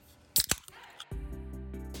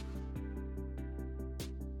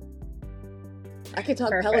I could talk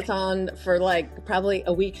Perfect. Peloton for like probably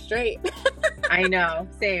a week straight. I know.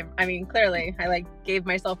 Same. I mean, clearly, I gave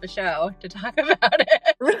myself a show to talk about it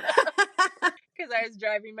because I was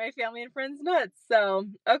driving my family and friends nuts. So,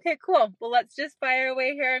 okay, cool. Well, let's just fire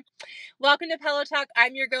away here. Welcome to Pillow Talk.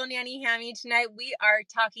 I'm your girl, Nanny Hammy. Tonight, we are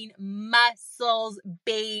talking muscles,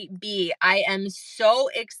 baby. I am so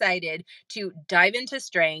excited to dive into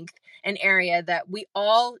strength, an area that we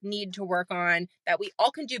all need to work on, that we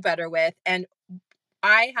all can do better with. And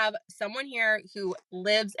I have someone here who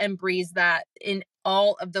lives and breathes that in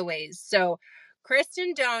all of the ways. So,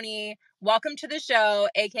 Kristin Doney, welcome to the show,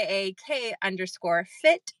 aka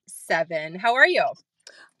K_Fit7. How are you?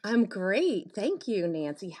 I'm great. Thank you,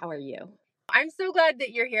 Nancy. How are you? I'm so glad that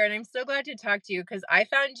you're here, and I'm so glad to talk to you because I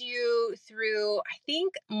found you through, I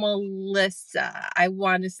think, Melissa, I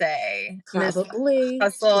want to say. Miss Probably.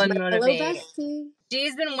 Hustle She's and my fellow Motivate. bestie.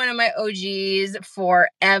 She's been one of my OGs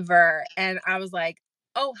forever. And I was like,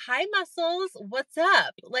 oh, hi, Muscles. What's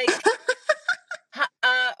up?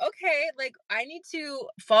 Okay, I need to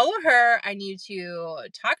follow her. I need to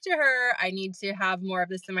talk to her. I need to have more of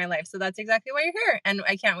this in my life. So that's exactly why you're here. And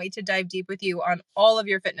I can't wait to dive deep with you on all of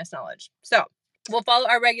your fitness knowledge. So we'll follow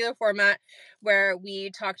our regular format where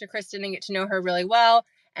we talk to Kristin and get to know her really well.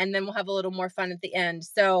 And then we'll have a little more fun at the end.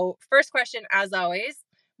 So first question, as always,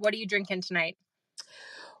 what are you drinking tonight?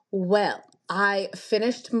 Well, I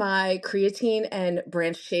finished my creatine and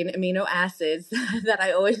branched chain amino acids that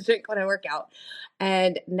I always drink when I work out.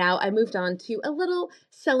 And now I moved on to a little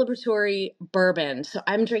celebratory bourbon. So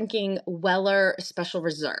I'm drinking Weller Special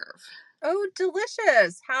Reserve. Oh,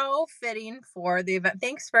 delicious. How fitting for the event.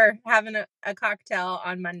 Thanks for having a cocktail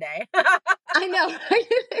on Monday. I know.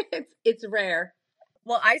 It's rare.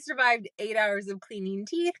 Well, I survived 8 hours of cleaning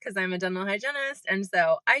teeth because I'm a dental hygienist. And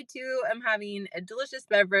so I too am having a delicious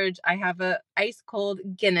beverage. I have a ice cold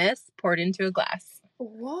Guinness poured into a glass.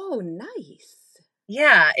 Whoa, nice.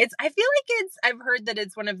 Yeah, I feel like I've heard that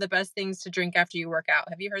it's one of the best things to drink after you work out.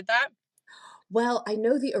 Have you heard that? Well, I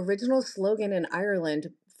know the original slogan in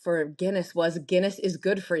Ireland for Guinness was Guinness is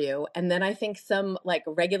good for you. And then I think some like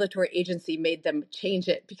regulatory agency made them change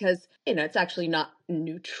it because, it's actually not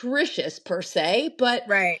nutritious per se, but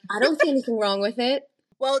Right. I don't see anything wrong with it.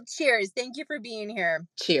 Well, cheers. Thank you for being here.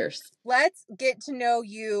 Cheers. Let's get to know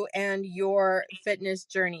you and your fitness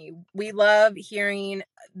journey. We love hearing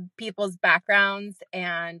people's backgrounds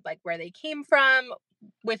and where they came from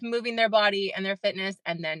with moving their body and their fitness,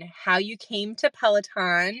 and then how you came to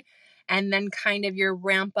Peloton, and then kind of your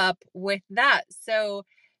ramp up with that. So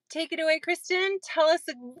take it away, Kristin. Tell us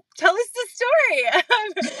the story of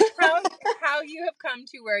how you have come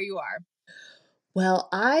to where you are. Well,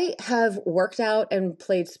 I have worked out and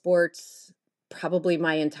played sports probably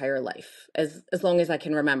my entire life, as long as I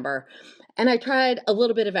can remember. And I tried a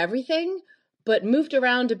little bit of everything, but moved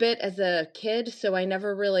around a bit as a kid, so I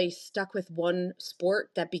never really stuck with one sport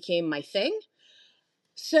that became my thing.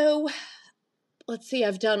 So, let's see,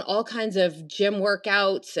 I've done all kinds of gym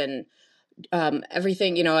workouts and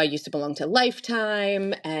everything. I used to belong to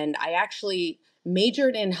Lifetime, and I actually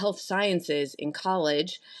majored in health sciences in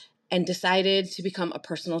college and decided to become a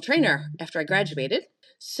personal trainer after I graduated.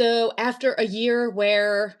 So after a year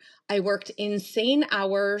where I worked insane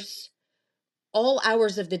hours, all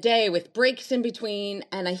hours of the day with breaks in between,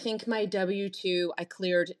 and I think my W-2, I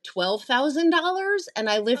cleared $12,000 and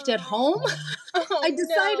I lived at home. Oh, I no.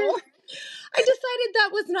 decided that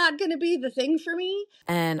was not going to be the thing for me.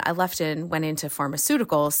 And I left and went into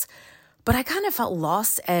pharmaceuticals, but I kind of felt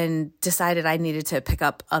lost and decided I needed to pick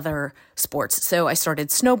up other sports. So I started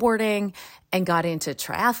snowboarding and got into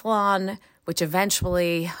triathlon, which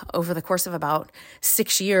eventually, over the course of about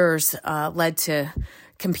 6 years, led to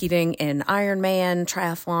competing in Ironman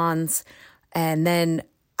triathlons. And then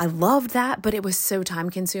I loved that, but it was so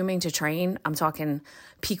time consuming to train. I'm talking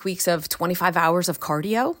peak weeks of 25 hours of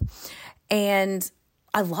cardio. And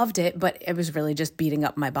I loved it, but it was really just beating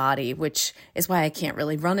up my body, which is why I can't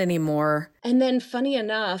really run anymore. And then funny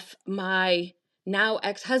enough, my now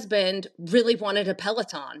ex-husband really wanted a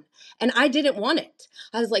Peloton and I didn't want it.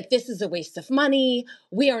 I was like, this is a waste of money.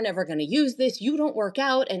 We are never going to use this. You don't work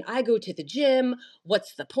out and I go to the gym.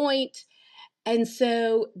 What's the point? And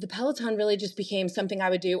so the Peloton really just became something I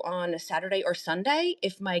would do on a Saturday or Sunday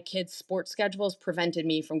if my kids' sports schedules prevented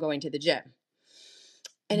me from going to the gym.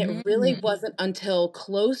 And it really wasn't until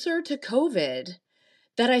closer to COVID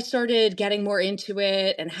that I started getting more into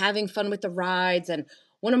it and having fun with the rides. And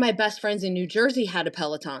one of my best friends in New Jersey had a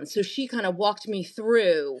Peloton. So she kind of walked me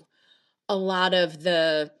through a lot of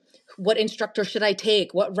what instructor should I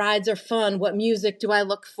take? What rides are fun? What music do I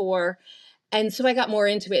look for? And so I got more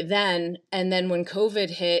into it then. And then when COVID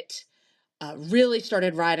hit, really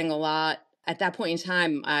started riding a lot. At that point in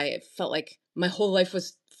time, I felt like my whole life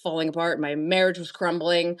was falling apart. My marriage was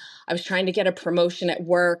crumbling. I was trying to get a promotion at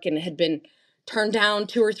work and had been turned down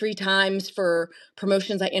 2 or 3 times for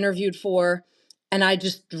promotions I interviewed for. And I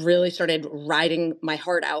just really started riding my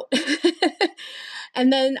heart out.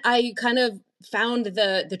 And then I kind of found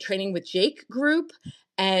the Training with Jake group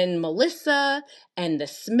and Melissa and the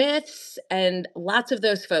Smiths and lots of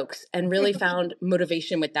those folks, and really found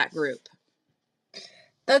motivation with that group.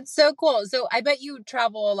 That's so cool. So I bet you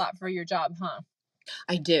travel a lot for your job, huh?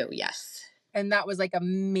 I do, yes. And that was like a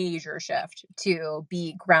major shift to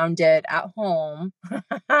be grounded at home.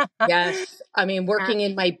 Yes. I mean, working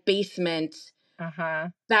in my basement,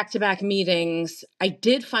 back-to-back meetings, I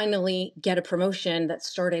did finally get a promotion that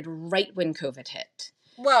started right when COVID hit.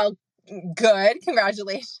 Well, good.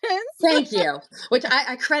 Congratulations. Thank you. Which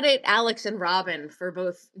I credit Alex and Robin for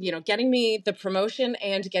both, getting me the promotion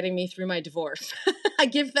and getting me through my divorce. I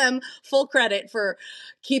give them full credit for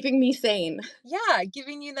keeping me sane. Yeah,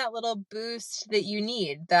 giving you that little boost that you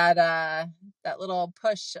need, that little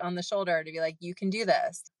push on the shoulder to be like, you can do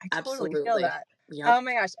this. I totally feel Absolutely. that. Yep. Oh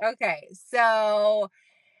my gosh. Okay. So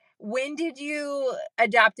when did you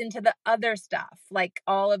adapt into the other stuff, like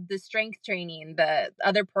all of the strength training, the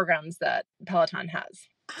other programs that Peloton has?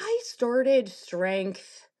 I started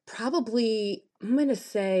strength probably, I'm going to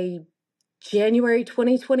say January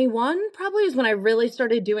 2021, probably is when I really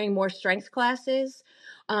started doing more strength classes.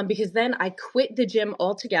 Because then I quit the gym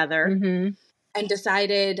altogether and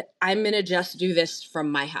decided I'm going to just do this from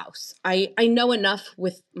my house. I know enough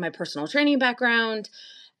with my personal training background,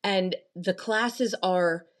 and the classes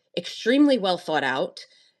are extremely well thought out.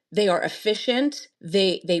 They are efficient.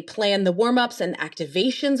 They plan the warm-ups and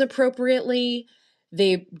activations appropriately.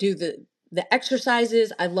 They do the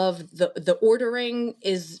exercises. I love the ordering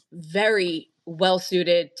is very well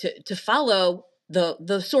suited to follow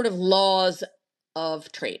the sort of laws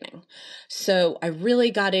of training. So I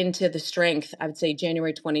really got into the strength, I would say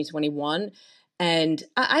January 2021. And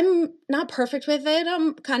I'm not perfect with it.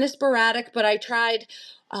 I'm kind of sporadic, but I tried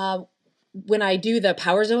when I do the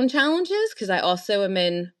Power Zone challenges, because I also am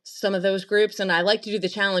in some of those groups and I like to do the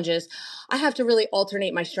challenges, I have to really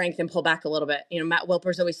alternate my strength and pull back a little bit. Matt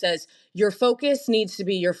Wilpers always says, your focus needs to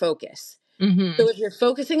be your focus. So if you're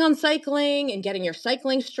focusing on cycling and getting your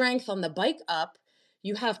cycling strength on the bike up,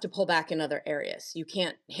 you have to pull back in other areas. You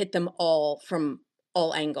can't hit them all from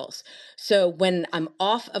all angles. So when I'm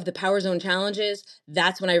off of the Power Zone challenges,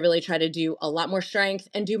 that's when I really try to do a lot more strength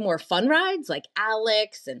and do more fun rides like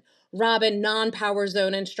Alex and Robin, non-Power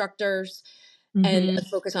Zone instructors, and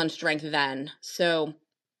focus on strength then. So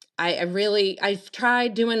I've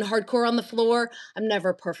tried doing hardcore on the floor. I'm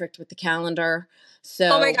never perfect with the calendar. So,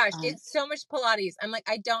 oh my gosh, it's so much Pilates. I'm like,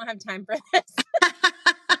 I don't have time for this.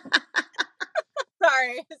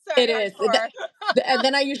 Sorry, it is. And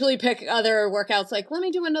then I usually pick other workouts like, let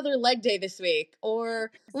me do another leg day this week,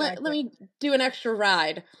 or let me do an extra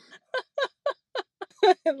ride.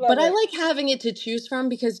 But I like having it to choose from,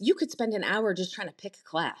 because you could spend an hour just trying to pick a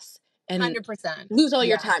class and 100%. lose all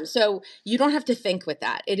your time. So you don't have to think with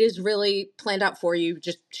that. It is really planned out for you.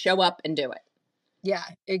 Just show up and do it. Yeah,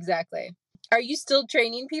 exactly. Are you still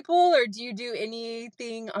training people, or do you do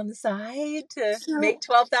anything on the side to make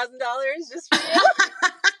 $12,000 just for you?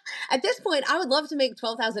 At this point, I would love to make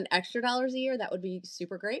 $12,000 extra dollars a year. That would be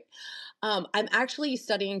super great. I'm actually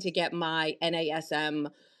studying to get my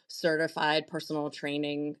NASM certified personal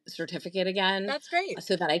training certificate again. That's great.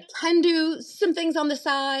 So that I can do some things on the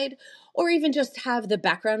side, or even just have the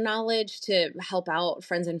background knowledge to help out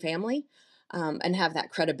friends and family, and have that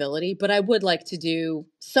credibility. But I would like to do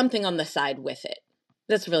something on the side with it.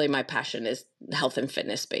 That's really my passion, is health and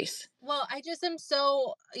fitness space. Well, I just am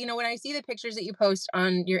so, when I see the pictures that you post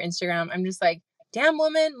on your Instagram, I'm just like, damn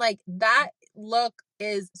woman, like that look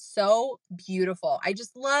is so beautiful. I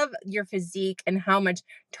just love your physique and how much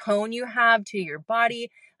tone you have to your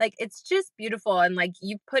body. Like, it's just beautiful. And like,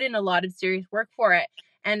 you put in a lot of serious work for it.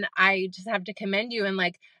 And I just have to commend you. And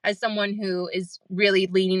like, as someone who is really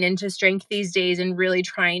leaning into strength these days and really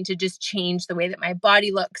trying to just change the way that my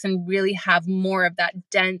body looks and really have more of that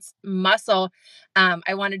dense muscle,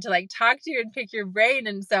 I wanted to like talk to you and pick your brain.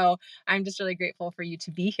 And so I'm just really grateful for you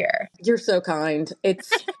to be here. You're so kind.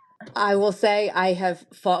 I will say I have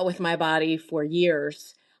fought with my body for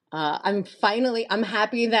years. I'm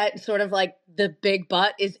happy that sort of like the big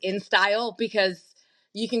butt is in style, because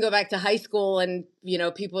you can go back to high school and,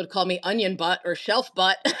 people would call me onion butt or shelf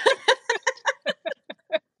butt.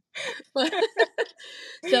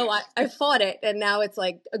 So I fought it, and now it's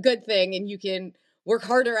like a good thing, and you can work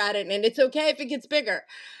harder at it, and it's okay if it gets bigger.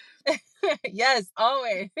 Yes,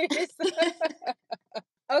 always.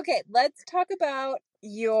 Okay, let's talk about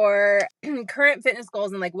your current fitness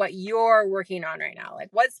goals and like what you're working on right now. Like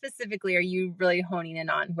what specifically are you really honing in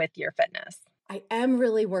on with your fitness? I am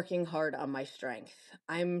really working hard on my strength.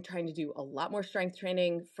 I'm trying to do a lot more strength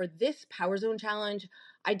training. For this Power Zone challenge,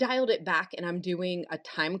 I dialed it back and I'm doing a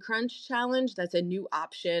time crunch challenge. That's a new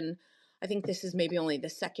option. I think this is maybe only the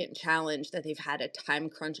second challenge that they've had a time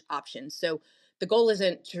crunch option. So the goal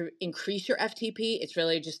isn't to increase your FTP, it's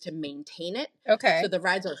really just to maintain it. Okay. So the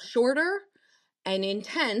rides are shorter and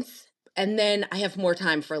intense, and then I have more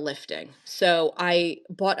time for lifting. So I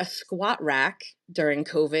bought a squat rack during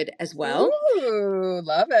COVID as well. Ooh,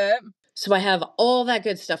 love it. So I have all that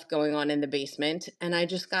good stuff going on in the basement, and I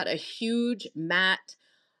just got a huge mat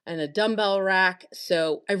and a dumbbell rack.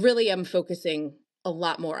 So I really am focusing a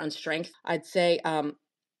lot more on strength. I'd say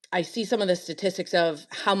I see some of the statistics of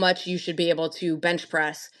how much you should be able to bench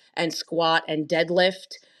press and squat and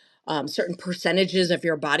deadlift certain percentages of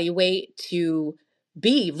your body weight to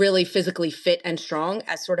be really physically fit and strong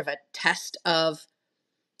as sort of a test of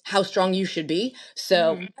how strong you should be.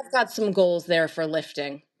 So Hmm. I've got some goals there for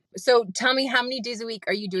lifting. So tell me, how many days a week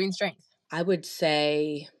are you doing strength? I would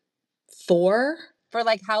say 4. For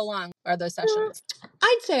like how long are those Mm, sessions?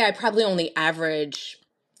 I'd say I probably only average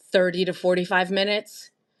 30 to 45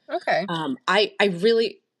 minutes. Okay. I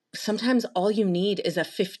really, sometimes all you need is a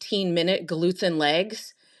 15-minute glutes and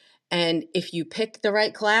legs. And if you pick the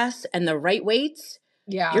right class and the right weights,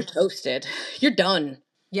 Yeah. you're toasted. You're done.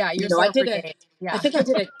 Yeah, You you're know, I so did freaking. I Yeah. think I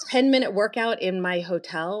did a 10-minute workout in my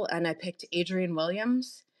hotel and I picked Adrian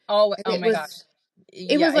Williams. Oh, And oh my gosh.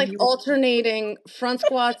 it Yeah, was and like you alternating front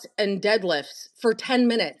squats and deadlifts for 10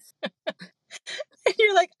 minutes.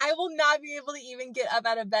 you're like, I will not be able to even get up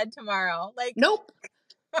out of bed tomorrow. Like, Nope.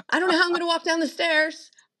 I don't know how I'm going to walk down the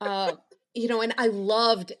stairs. And I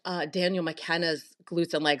loved Daniel McKenna's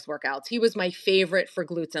glutes and legs workouts. He was my favorite for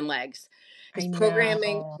glutes and legs. His I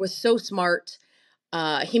programming know. was so smart.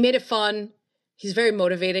 He made it fun. He's very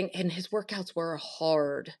motivating, and his workouts were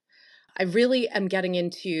hard. I really am getting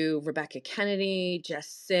into Rebecca Kennedy, Jess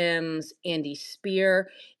Sims, Andy Spear.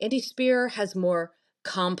 Andy Spear has more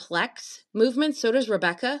complex movements. So does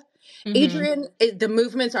Rebecca. Hmm. Adrian, the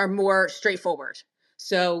movements are more straightforward.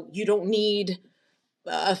 So you don't need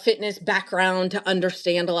a fitness background to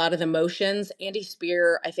understand a lot of the motions. Andy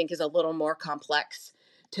Spear, I think, is a little more complex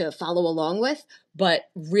to follow along with, but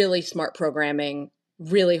really smart programming,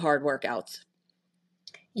 really hard workouts.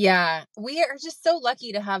 Yeah, we are just so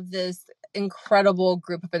lucky to have this incredible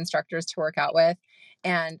group of instructors to work out with.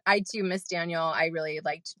 And I too miss Daniel. I really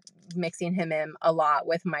liked mixing him in a lot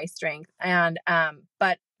with my strength. And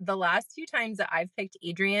but the last few times that I've picked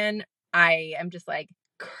Adrian, I am just like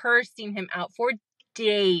cursing him out for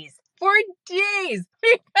days. For days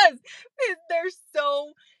because they're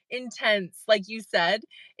so intense. Like you said,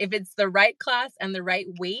 if it's the right class and the right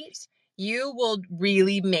weight, you will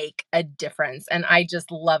really make a difference. And I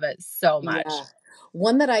just love it so much. Yeah.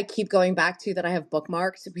 One that I keep going back to that I have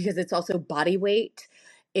bookmarked because it's also body weight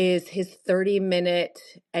is his 30-minute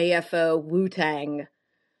AFO Wu Tang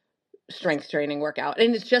strength training workout.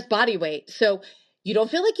 And it's just body weight. So you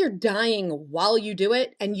don't feel like you're dying while you do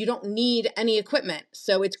it and you don't need any equipment.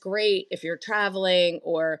 So it's great if you're traveling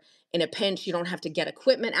or in a pinch, you don't have to get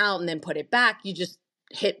equipment out and then put it back. You just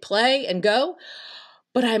hit play and go.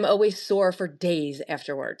 But I'm always sore for days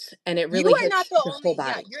afterwards. And it You really are not hits the the whole only,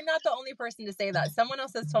 yeah, body. you're not the only person to say that. Someone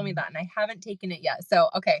else has told me that and I haven't taken it yet. So,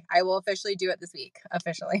 okay, I will officially do it this week,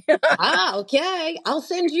 officially. Ah, okay. I'll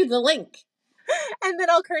send you the link. And then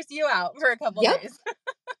I'll curse you out for a couple Yep. days.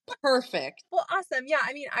 Perfect. Well, awesome. Yeah,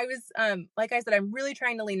 I mean, I was like I said, I'm really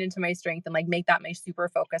trying to lean into my strength and like make that my super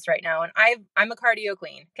focus right now. And I'm a cardio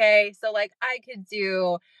queen. Okay. So like I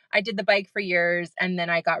did the bike for years and then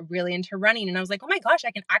I got really into running and I was like, oh my gosh,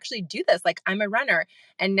 I can actually do this. Like I'm a runner.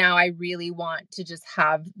 And now I really want to just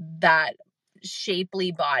have that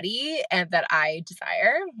shapely body and that I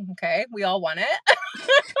desire. Okay. We all want it.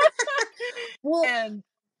 Well, And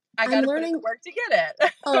I got I'm to put in the learning. work to get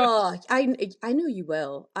it. Oh, I know you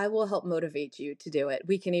will. I will help motivate you to do it.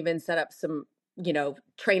 We can even set up some,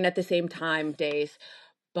 train at the same time days.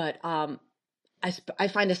 But I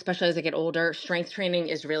find especially as I get older, strength training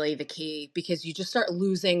is really the key because you just start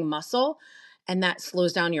losing muscle and that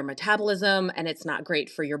slows down your metabolism and it's not great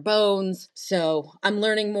for your bones. So I'm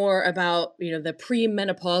learning more about, the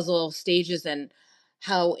premenopausal stages and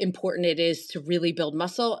how important it is to really build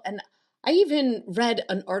muscle. And I even read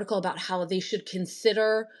an article about how they should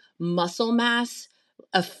consider muscle mass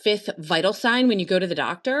a fifth vital sign when you go to the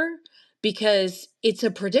doctor because it's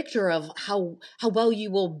a predictor of how well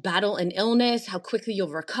you will battle an illness, how quickly you'll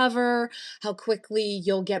recover, how quickly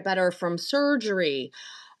you'll get better from surgery.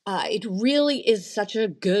 It really is such a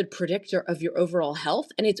good predictor of your overall health,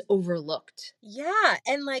 and it's overlooked. Yeah.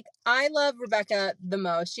 And like, I love Rebecca the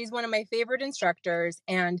most. She's one of my favorite instructors.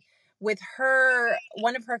 And with her,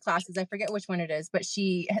 one of her classes, I forget which one it is, but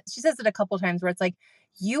she says it a couple times where it's like,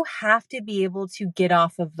 you have to be able to get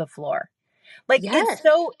off of the floor. Like Yes.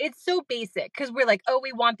 it's so basic because we're like, oh,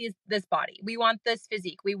 we want this body. We want this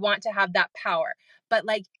physique. We want to have that power. But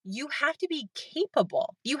like, you have to be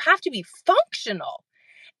capable. You have to be functional.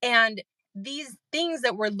 And these things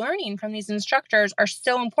that we're learning from these instructors are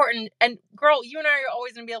so important. And girl, you and I are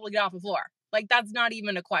always going to be able to get off the floor. Like, that's not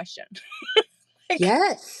even a question. Like,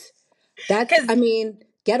 Yes. I because mean,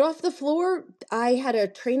 get off the floor. I had a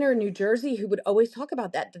trainer in New Jersey who would always talk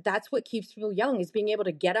about that's what keeps people young, is being able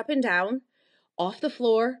to get up and down off the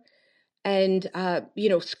floor and,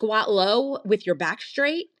 squat low with your back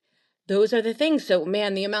straight. Those are the things. So,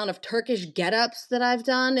 man, the amount of Turkish get-ups that I've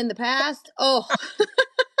done in the past. Oh,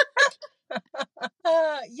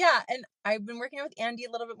 yeah, and I've been working out with Andy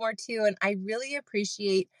a little bit more too, and I really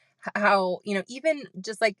appreciate how, even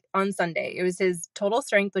just like on Sunday, it was his total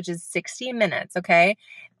strength, which is 60 minutes. Okay.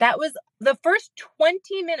 That was the first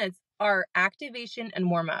 20 minutes are activation and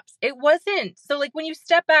warm ups. It wasn't. So like when you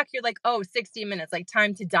step back, you're like, oh, 60 minutes, like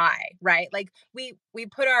time to die, right? Like we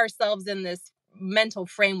put ourselves in this mental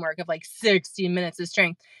framework of like 60 minutes of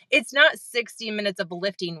strength. It's not 60 minutes of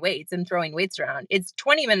lifting weights and throwing weights around. It's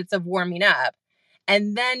 20 minutes of warming up.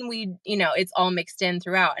 And then it's all mixed in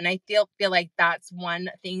throughout. And I feel like that's one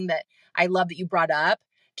thing that I love that you brought up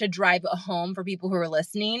to drive it home for people who are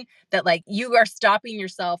listening, that like you are stopping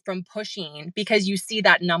yourself from pushing because you see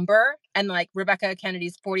that number. And like Rebecca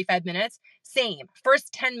Kennedy's 45 minutes, same.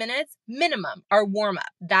 First 10 minutes minimum are warm up.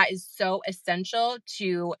 That is so essential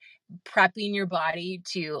to prepping your body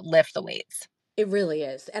to lift the weights. it really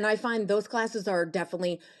is. And I find those classes are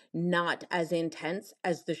definitely not as intense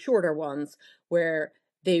as the shorter ones, where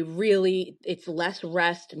it's less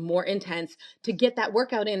rest, more intense to get that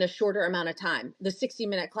workout in a shorter amount of time. The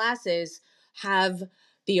 60-minute classes have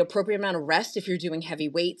the appropriate amount of rest if you're doing heavy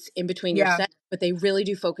weights in between your Yeah. sets, but they really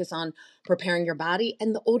do focus on preparing your body.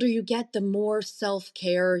 And the older you get, the more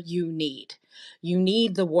self-care you need. You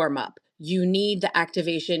need the warm up, you need the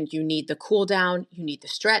activation, you need the cool down, you need the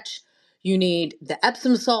stretch. You need the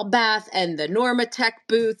Epsom salt bath and the Normatec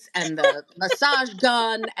boots and the massage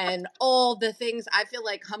gun and all the things. I feel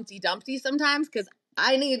like Humpty Dumpty sometimes because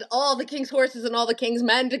I need all the king's horses and all the king's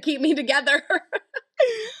men to keep me together. 100%.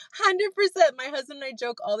 My husband and I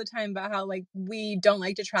joke all the time about how like we don't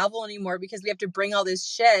like to travel anymore because we have to bring all this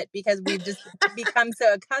shit because we've just become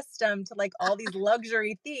so accustomed to like all these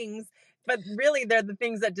luxury things, but really they're the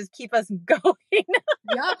things that just keep us going.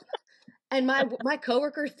 Yep. And my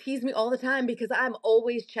coworkers tease me all the time because I'm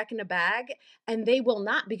always checking a bag, and they will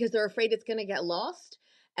not because they're afraid it's going to get lost.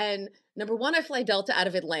 And number one, I fly Delta out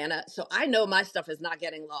of Atlanta, so I know my stuff is not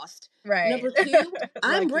getting lost. Right. Number two,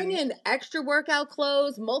 I'm Lucky. bringing extra workout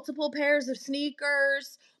clothes, multiple pairs of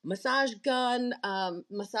sneakers, massage gun,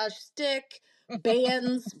 massage stick,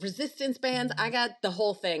 bands, resistance bands. I got the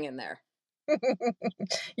whole thing in there.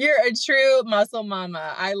 You're a true muscle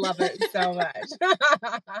mama. I love it so much.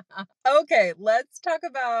 Okay, let's talk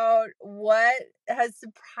about what has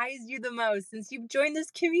surprised you the most since you've joined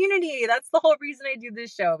this community. That's the whole reason I do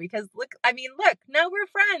this show, because look, now we're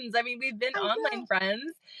friends. I mean, we've been online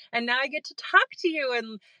friends, and now I get to talk to you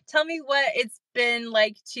and tell me what it's been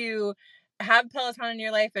like to have Peloton in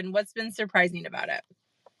your life and what's been surprising about it.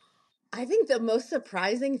 I think the most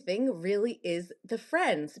surprising thing really is the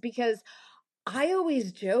friends, because I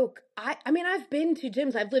always joke. I mean, I've been to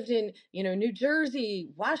gyms. I've lived in, New Jersey,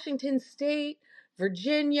 Washington State,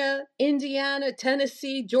 Virginia, Indiana,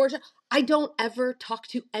 Tennessee, Georgia. I don't ever talk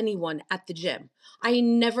to anyone at the gym. I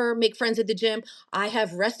never make friends at the gym. I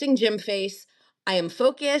have resting gym face. I am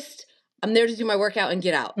focused. I'm there to do my workout and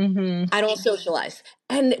get out. Mm-hmm. I don't socialize.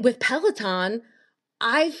 And with Peloton,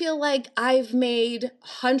 I feel like I've made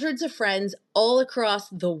hundreds of friends all across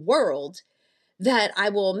the world that I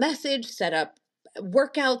will message, set up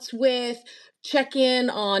workouts with, check in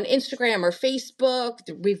on Instagram or Facebook.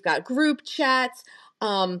 We've got group chats.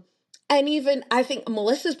 And even I think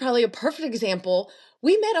Melissa's probably a perfect example.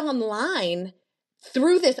 We met online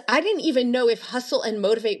through this. I didn't even know if Hustle and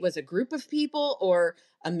Motivate was a group of people or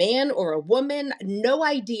a man or a woman. No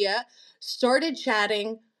idea. Started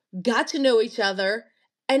chatting, got to know each other.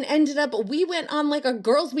 and ended up, we went on like a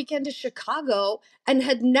girls' weekend to Chicago and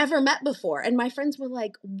had never met before. And my friends were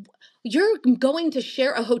like, you're going to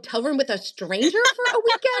share a hotel room with a stranger for a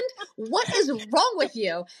weekend? What is wrong with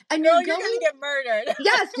you? And Girl, you're going to get murdered.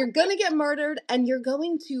 Yes, you're going to get murdered and you're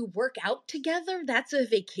going to work out together. That's a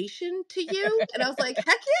vacation to you. And I was like, heck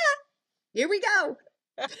yeah, here we go.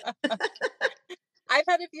 I've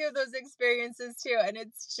had a few of those experiences too, and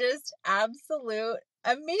it's just absolute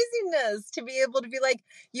amazingness to be able to be like,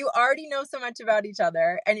 you already know so much about each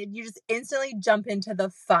other and you just instantly jump into the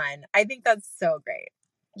fun. I think that's so great.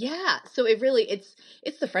 Yeah. So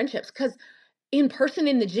it's the friendships, because in person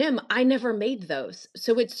in the gym, I never made those.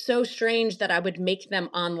 So it's so strange that I would make them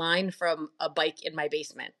online from a bike in my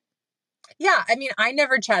basement. Yeah, I mean, I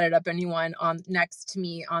never chatted up anyone on next to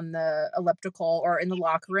me on the elliptical or in the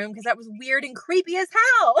locker room because that was weird and creepy as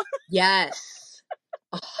hell. Yes.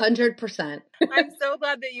 100%. I'm so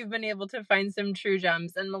glad that you've been able to find some true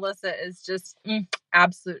gems, and Melissa is just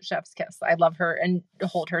absolute chef's kiss. I love her and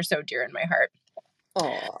hold her so dear in my heart.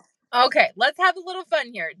 Oh. Okay, let's have a little fun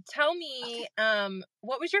here. Tell me,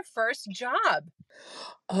 what was your first job?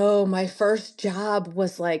 Oh, my first job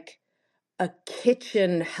was like a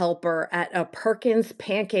kitchen helper at a Perkins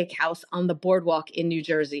Pancake House on the boardwalk in New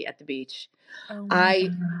Jersey at the beach. Oh my I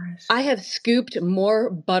gosh. I have scooped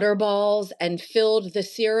more butterballs and filled the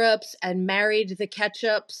syrups and married the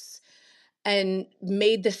ketchups and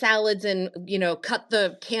made the salads and, cut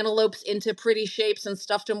the cantaloupes into pretty shapes and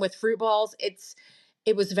stuffed them with fruit balls.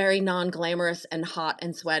 It was very non-glamorous and hot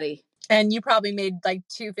and sweaty. And you probably made like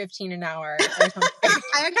 $2.15 an hour or something.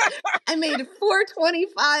 I made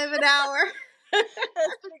 $4.25 an hour.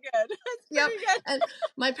 That's pretty good. That's pretty good. And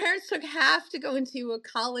my parents took half to go into a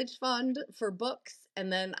college fund for books,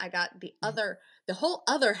 and then I got the whole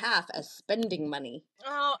other half as spending money.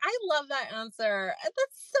 Oh, I love that answer.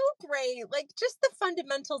 That's so great. Like just the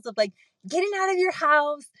fundamentals of like getting out of your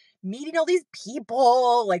house, meeting all these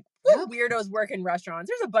people. Like what weirdos work in restaurants?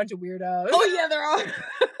 There's a bunch of weirdos. Oh yeah, there are.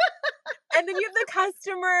 And then you have the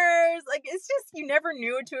customers. Like it's just you never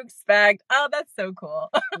knew what to expect. Oh, that's so cool.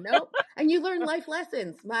 Nope. And you learn life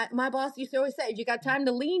lessons. My boss used to always say, if you got time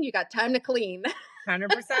to lean, you got time to clean.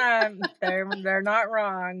 100%. They're not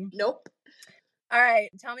wrong. Nope. All right.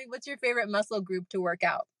 Tell me, what's your favorite muscle group to work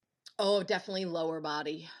out? Oh, definitely lower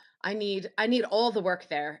body. I need all the work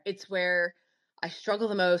there. It's where I struggle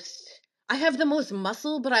the most. I have the most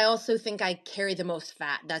muscle, but I also think I carry the most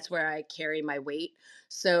fat. That's where I carry my weight.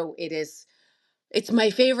 So it's my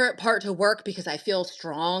favorite part to work because I feel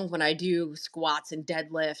strong when I do squats and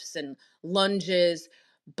deadlifts and lunges,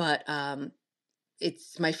 but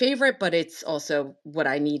it's my favorite, but it's also what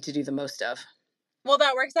I need to do the most of. Well,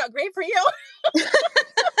 that works out great for you.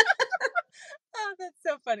 Oh, that's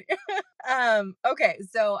so funny. Okay,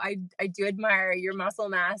 so I do admire your muscle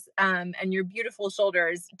mass and your beautiful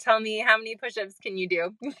shoulders. Tell me, how many push-ups can you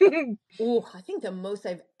do? Ooh, I think the most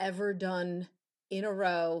I've ever done in a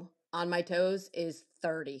row on my toes is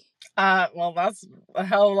 30. Well, that's a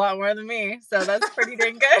hell of a lot more than me, so that's pretty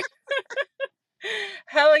dang good.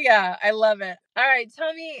 Hell yeah, I love it. All right,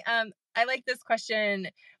 tell me, I like this question.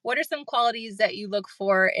 What are some qualities that you look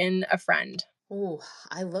for in a friend? Ooh,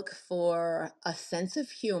 I look for a sense of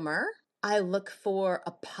humor. I look for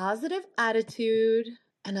a positive attitude,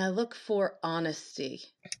 and I look for honesty.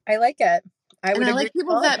 I like it. I And would I agree like with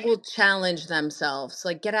people all of that it. will challenge themselves,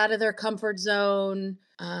 like get out of their comfort zone,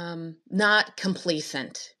 not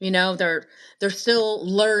complacent. They're still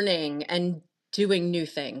learning and doing new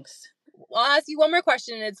things. I'll ask you one more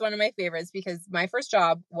question. It's one of my favorites because my first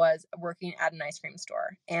job was working at an ice cream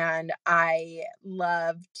store. And I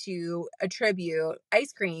love to attribute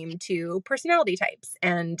ice cream to personality types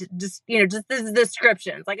and just the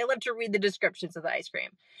descriptions. Like I love to read the descriptions of the ice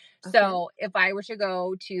cream. Okay. So if I were to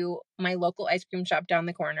go to my local ice cream shop down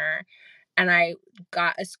the corner and I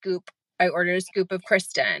ordered a scoop of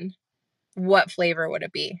Kristin, what flavor would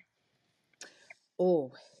it be?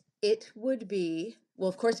 Oh, it would be, well,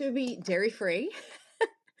 of course, it would be dairy free.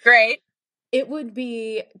 Great. It would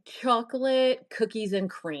be chocolate cookies and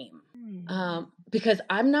cream. Because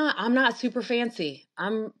I'm not super fancy.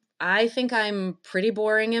 I think I'm pretty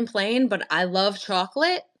boring and plain, but I love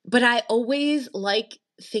chocolate. But I always like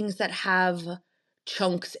things that have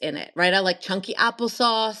chunks in it, right? I like chunky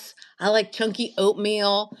applesauce. I like chunky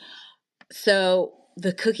oatmeal. So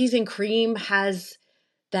the cookies and cream has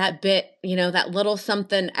that bit, that little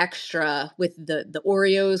something extra with the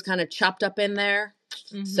Oreos kind of chopped up in there.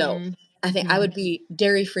 So Mm-hmm. I think I would be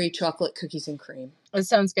dairy-free chocolate cookies and cream. It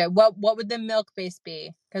sounds good. What would the milk base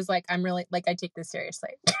be? Because like I'm really like I take this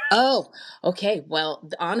seriously. Oh, okay. Well,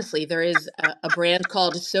 honestly, there is a brand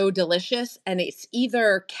called So Delicious, and it's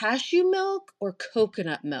either cashew milk or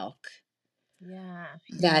coconut milk. Yeah.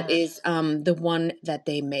 That is the one that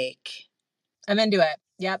they make. I'm into it.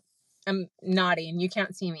 Yep. I'm nodding. You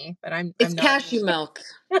can't see me, but I'm It's nodding. cashew milk.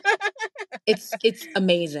 It's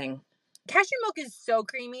amazing. Cashew milk is so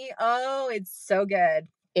creamy. Oh, it's so good.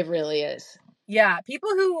 It really is. Yeah, people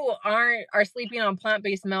who are sleeping on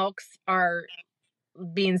plant-based milks are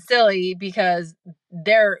being silly because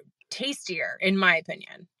they're tastier, in my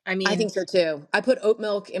opinion. I I mean, think so too. I put oat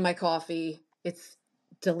milk in my coffee. It's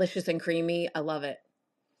delicious and creamy. I love it.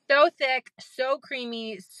 so thick, so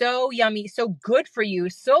creamy, so yummy, so good for you,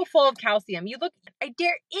 so full of calcium. I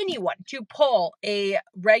dare anyone to pull a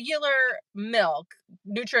regular milk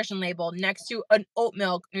nutrition label next to an oat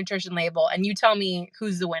milk nutrition label, and you tell me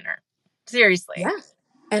who's the winner. Seriously. Yeah.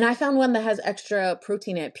 And I found one that has extra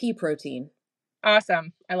protein in it, pea protein.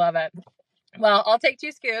 Awesome. I love it. Well, I'll take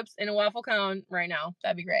 2 scoops in a waffle cone right now.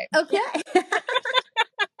 That'd be great. Okay.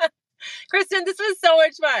 Kristin, this was so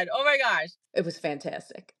much fun. Oh my gosh. It was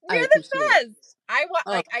fantastic. I You're the appreciate it. best.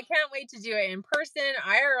 I can't wait to do it in person,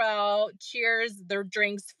 IRL. Cheers, the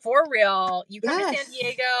drinks for real. You come to San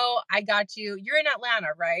Diego, I got you. You're in Atlanta,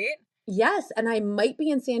 right? Yes, and I might be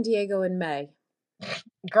in San Diego in May.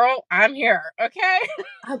 Girl, I'm here. Okay.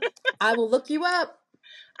 I will look you up.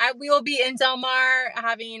 We will be in Del Mar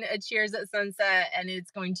having a cheers at sunset, and it's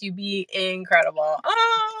going to be incredible.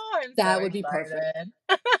 Oh, That so would be perfect.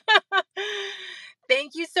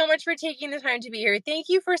 Thank you so much for taking the time to be here. Thank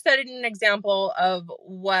you for setting an example of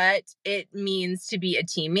what it means to be a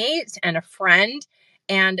teammate and a friend.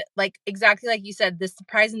 And like exactly like you said, the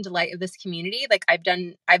surprise and delight of this community. Like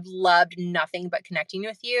I've loved nothing but connecting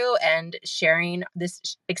with you and sharing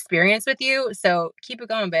this experience with you. So keep it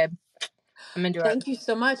going, babe. I'm into it. Thank you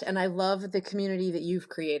so much. And I love the community that you've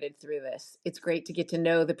created through this. It's great to get to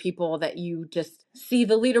know the people that you just see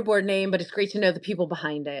the leaderboard name, but it's great to know the people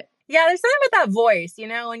behind it. Yeah, there's something about that voice,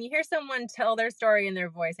 when you hear someone tell their story in their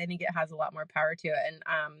voice, I think it has a lot more power to it. And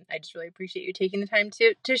I just really appreciate you taking the time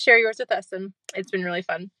to share yours with us. And it's been really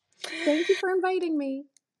fun. Thank you for inviting me.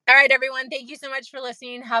 All right, everyone. Thank you so much for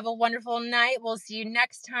listening. Have a wonderful night. We'll see you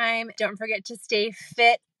next time. Don't forget to stay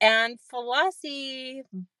fit and flossy.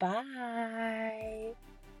 Bye.